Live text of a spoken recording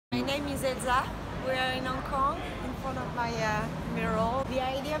is Elsa. We are in Hong Kong in front of my mural. The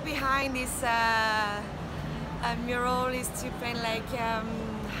idea behind this mural is to paint like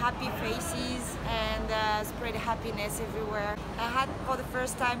happy faces and spread happiness everywhere. I had for the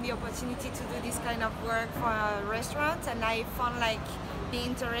first time the opportunity to do this kind of work for a restaurant, and I found like the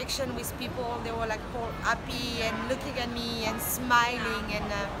interaction with people, they were like all happy and looking at me and smiling. And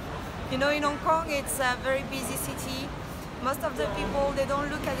you know, in Hong Kong it's a very busy city. Most of the people, they don't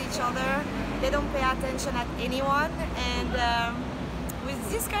look at each other, they don't pay attention at anyone, and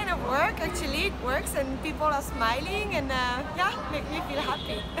with this kind of work, actually it works and people are smiling, and yeah, make me feel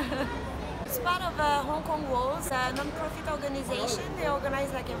happy. It's part of Hong Kong Walls, a non-profit organization. They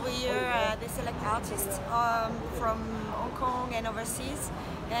organize like every year, they select artists from Hong Kong and overseas,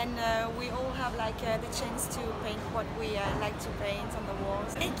 and we all have like the chance to paint what we like to paint on the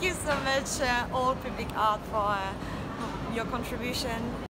walls. Thank you so much, all Public Art, for your contribution.